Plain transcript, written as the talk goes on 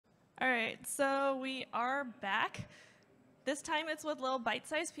All right, so we are back. This time it's with little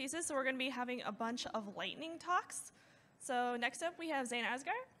bite-sized pieces, so we're going to be having a bunch of lightning talks. So next up we have Zain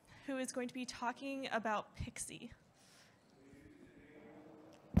Asgar, who is going to be talking about Pixie.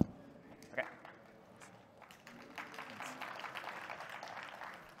 Okay.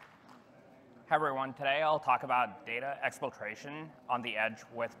 Hi everyone, today I'll talk about data exfiltration on the edge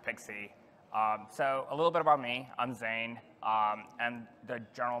with Pixie. So a little bit about me, I'm Zain. I'm the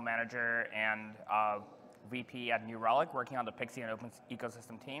general manager and VP at New Relic, working on the Pixie and open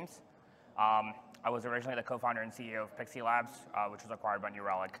ecosystem teams. I was originally the co-founder and CEO of Pixie Labs, which was acquired by New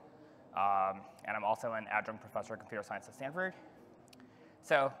Relic. And I'm also an adjunct professor of computer science at Stanford.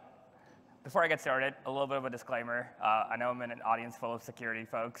 So before I get started, a little bit of a disclaimer. I know I'm in an audience full of security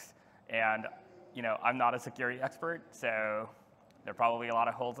folks, and I'm not a security expert, so there are probably a lot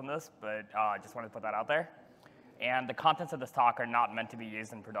of holes in this, but I just wanted to put that out there. And the contents of this talk are not meant to be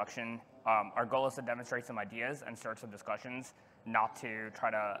used in production. Our goal is to demonstrate some ideas and start some discussions, not to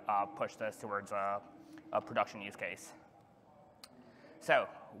try to push this towards a production use case. So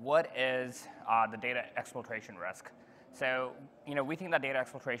what is the data exfiltration risk? So we think that data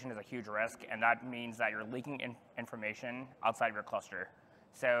exfiltration is a huge risk, and that means that you're leaking information outside of your cluster.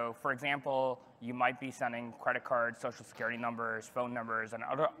 So for example, you might be sending credit cards, social security numbers, phone numbers, and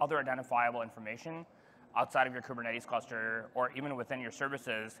other identifiable information outside of your Kubernetes cluster, or even within your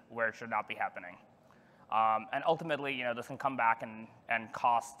services where it should not be happening. And ultimately, this can come back and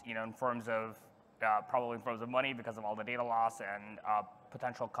cost, in forms of, probably in forms of money because of all the data loss and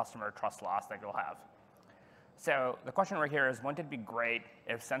potential customer trust loss that you'll have. So the question right here is, wouldn't it be great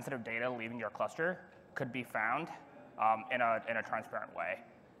if sensitive data leaving your cluster could be found in a transparent way?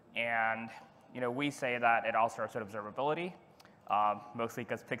 And we say that it all starts with observability, mostly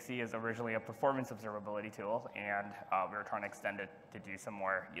because Pixie is originally a performance observability tool, and we're trying to extend it to do some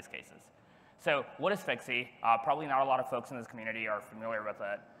more use cases. So what is Pixie? Probably not a lot of folks in this community are familiar with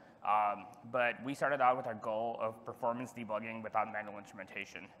it, but we started out with our goal of performance debugging without manual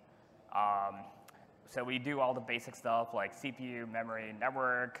instrumentation. So we do all the basic stuff like CPU, memory,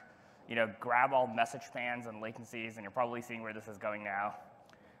 network, grab all message spans and latencies, and you're probably seeing where this is going now,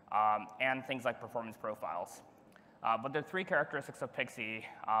 and things like performance profiles. But there are three characteristics of Pixie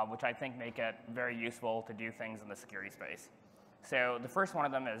which I think make it very useful to do things in the security space. So the first one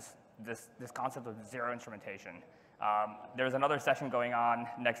of them is this concept of zero instrumentation. There's another session going on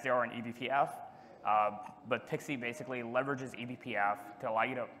next year on eBPF, but Pixie basically leverages eBPF to allow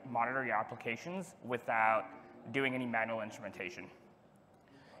you to monitor your applications without doing any manual instrumentation.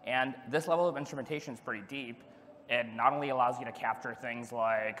 And this level of instrumentation is pretty deep. It not only allows you to capture things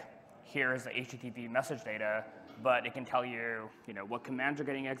like, here's the HTTP message data, but it can tell you, what commands are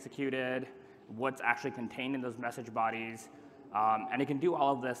getting executed, what's actually contained in those message bodies, and it can do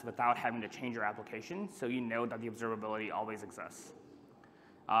all of this without having to change your application, so you know that the observability always exists.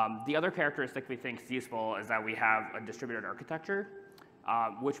 The other characteristic we think is useful is that we have a distributed architecture,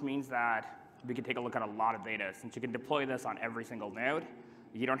 which means that we can take a look at a lot of data. Since you can deploy this on every single node,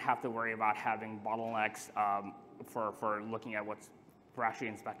 you don't have to worry about having bottlenecks for looking at for actually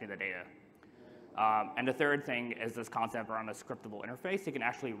inspecting the data. And the third thing is this concept around a scriptable interface. You can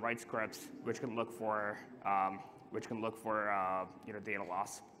actually write scripts which can look for data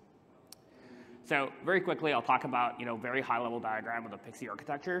loss. So very quickly, I'll talk about very high-level diagram of the Pixie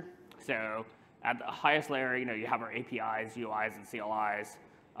architecture. So at the highest layer, you have our APIs, UIs, and CLIs.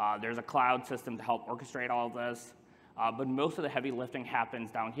 There's a cloud system to help orchestrate all of this. But most of the heavy lifting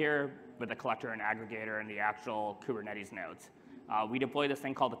happens down here with the collector and aggregator and the actual Kubernetes nodes. We deploy this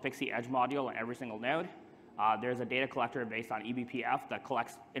thing called the Pixie Edge module on every single node. There's a data collector based on eBPF that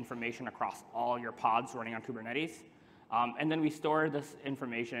collects information across all your pods running on Kubernetes. And then we store this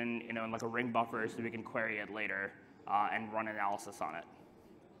information in like a ring buffer so we can query it later and run analysis on it.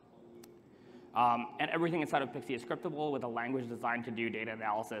 And everything inside of Pixie is scriptable with a language designed to do data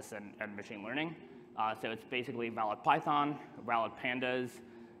analysis and machine learning. So it's basically valid Python, valid pandas,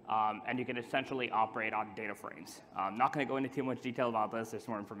 and you can essentially operate on data frames. I'm not going to go into too much detail about this. There's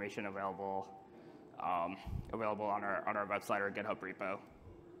more information available on our website or GitHub repo.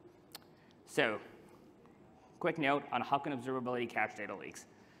 So quick note on how can observability catch data leaks.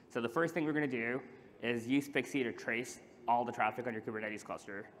 So the first thing we're going to do is use Pixie to trace all the traffic on your Kubernetes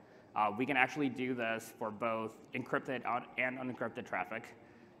cluster. We can actually do this for both encrypted and unencrypted traffic.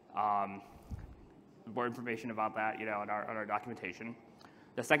 More information about that on our documentation.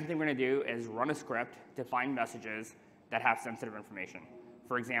 The second thing we're going to do is run a script to find messages that have sensitive information.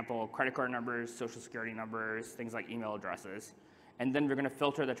 For example, credit card numbers, social security numbers, things like email addresses. And then we're going to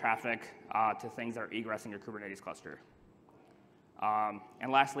filter the traffic to things that are egressing your Kubernetes cluster.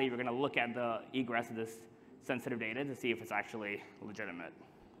 And lastly, we're going to look at the egress of this sensitive data to see if it's actually legitimate.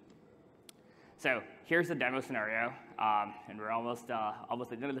 So here's the demo scenario, and we're almost at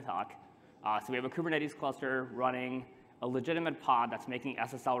the end of the talk. So we have a Kubernetes cluster running a legitimate pod that's making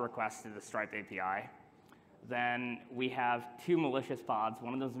SSL requests to the Stripe API. Then we have two malicious pods.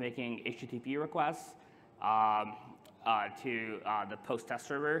 One of them is making HTTP requests to the post-test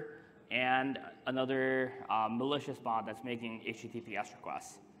server, and another malicious pod that's making HTTPS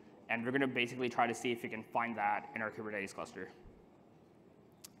requests. And we're going to basically try to see if we can find that in our Kubernetes cluster.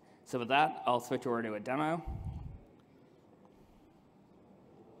 So with that, I'll switch over to a demo.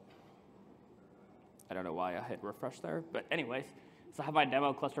 I don't know why I hit refresh there, but anyways, so I have my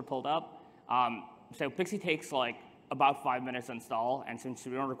demo cluster pulled up. So Pixie takes like about 5 minutes to install, and since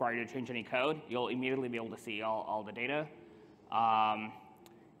we don't require you to change any code, you'll immediately be able to see all the data.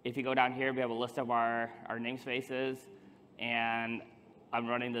 If you go down here, we have a list of our namespaces, and I'm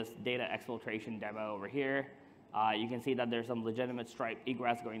running this data exfiltration demo over here. You can see that there's some legitimate Stripe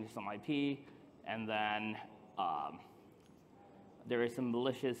egress going to some IP, and then there is some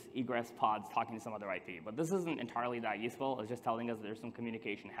malicious egress pods talking to some other IP. But this isn't entirely that useful. It's just telling us there's some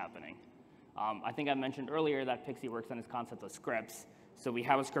communication happening. I think I mentioned earlier that Pixie works on this concept of scripts. So we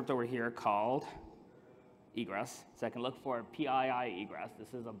have a script over here called egress. So I can look for PII egress.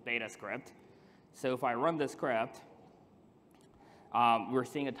 This is a beta script. So if I run this script, we're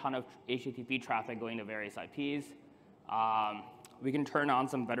seeing a ton of HTTP traffic going to various IPs. We can turn on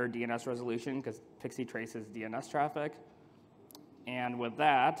some better DNS resolution because Pixie traces DNS traffic. And with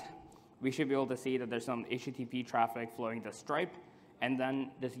that, we should be able to see that there's some HTTP traffic flowing to Stripe. And then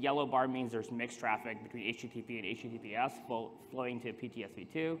this yellow bar means there's mixed traffic between HTTP and HTTPS flowing to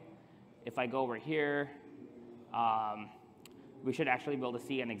PTSV2. If I go over here, we should actually be able to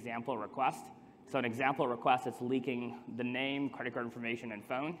see an example request. So an example request is leaking the name, credit card information, and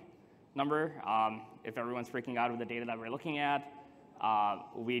phone number. If everyone's freaking out with the data that we're looking at,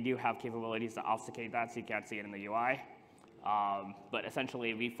 we do have capabilities to obfuscate that so you can't see it in the UI. But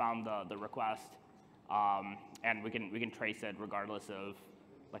essentially, we found the request, and we can trace it regardless of,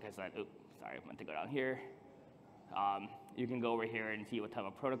 like I said, oops, sorry, I meant to go down here. You can go over here and see what type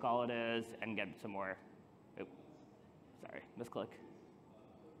of protocol it is and get some more, oops, sorry, misclick.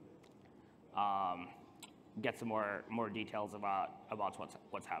 Get some more details about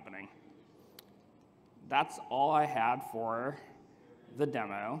what's happening. That's all I had for the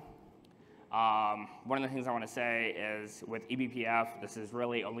demo. One of the things I want to say is with eBPF, this is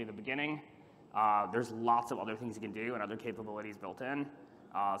really only the beginning. There's lots of other things you can do and other capabilities built in.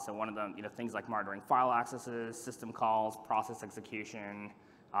 So one of them, things like monitoring file accesses, system calls, process execution,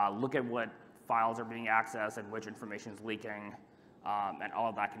 look at what files are being accessed and which information is leaking, and all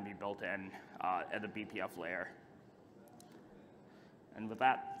of that can be built in at the BPF layer. And with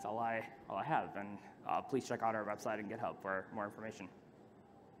that, that's all I have. And please check out our website and GitHub for more information.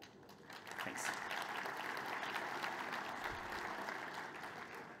 Thanks.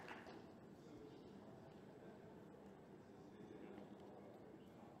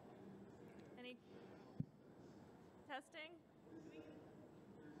 Any testing?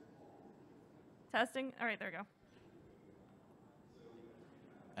 Testing? All right, there we go.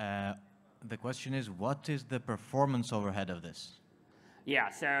 The question is, what is the performance overhead of this?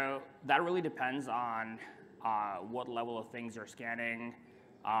 Yeah, so that really depends on what level of things you're scanning.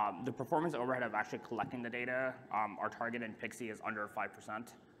 The performance overhead of actually collecting the data, our target in Pixie is under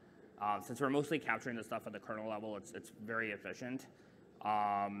 5%. Since we're mostly capturing the stuff at the kernel level, it's very efficient.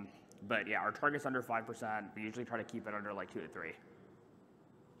 But yeah, our target's under 5%. We usually try to keep it under like 2 to 3.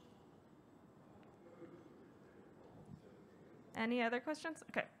 Any other questions?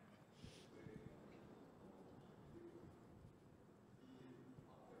 Okay.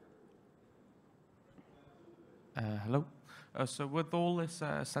 Hello. So with all this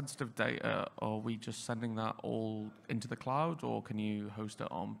sensitive data, are we just sending that all into the cloud, or can you host it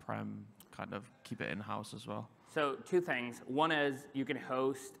on-prem, kind of keep it in-house as well? So 2 things. One is you can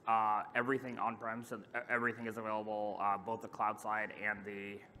host everything on-prem, so everything is available, both the cloud side and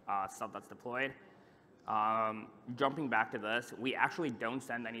the stuff that's deployed. Jumping back to this, we actually don't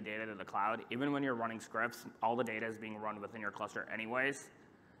send any data to the cloud. Even when you're running scripts, all the data is being run within your cluster anyways.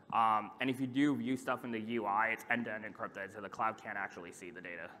 And if you do view stuff in the UI, it's end-to-end encrypted, so the cloud can't actually see the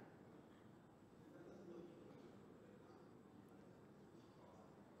data.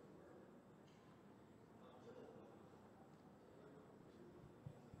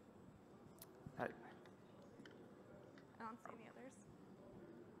 I don't see any others.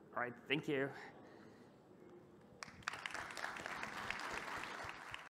 All right, thank you.